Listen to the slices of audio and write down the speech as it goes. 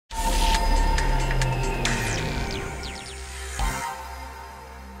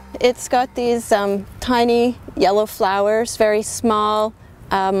It's got these tiny yellow flowers, very small,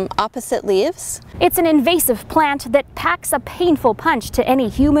 opposite leaves. It's an invasive plant that packs a painful punch to any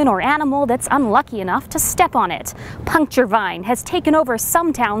human or animal that's unlucky enough to step on it. Puncture vine has taken over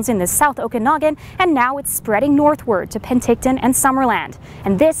some towns in the South Okanagan, and now it's spreading northward to Penticton and Summerland.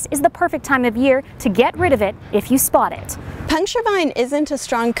 And this is the perfect time of year to get rid of it if you spot it. Puncture vine isn't a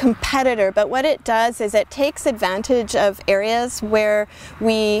strong competitor, but what it does is it takes advantage of areas where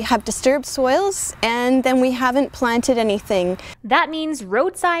we have disturbed soils and then we haven't planted anything. That means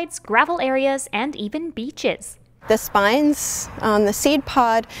roadsides, gravel areas, and even beaches. The spines on the seed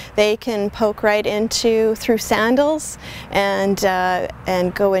pod, they can poke right through sandals and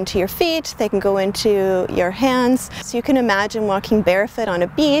go into your feet. They can go into your hands. So you can imagine walking barefoot on a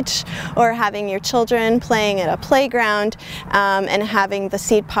beach or having your children playing at a playground and having the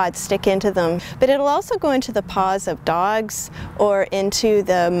seed pod stick into them. But it'll also go into the paws of dogs or into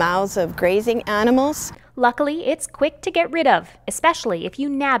the mouths of grazing animals. Luckily, it's quick to get rid of, especially if you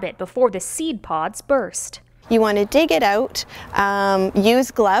nab it before the seed pods burst. You want to dig it out,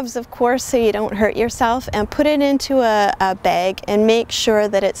 use gloves of course so you don't hurt yourself, and put it into a bag and make sure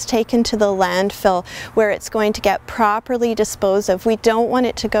that it's taken to the landfill where it's going to get properly disposed of. We don't want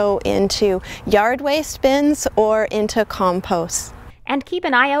it to go into yard waste bins or into compost. And keep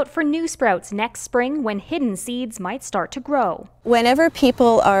an eye out for new sprouts next spring when hidden seeds might start to grow. Whenever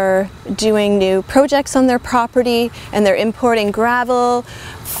people are doing new projects on their property and they're importing gravel,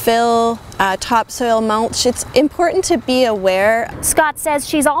 fill, topsoil mulch, it's important to be aware. Scott says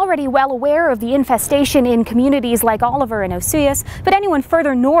she's already well aware of the infestation in communities like Oliver and Osuyas, but anyone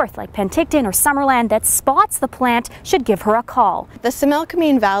further north like Penticton or Summerland that spots the plant should give her a call. The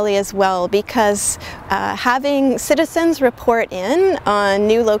Similkameen Valley as well, because having citizens report in on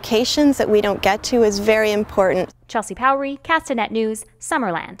new locations that we don't get to is very important. Chelsea Powery, Castanet News,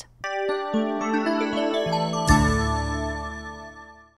 Summerland.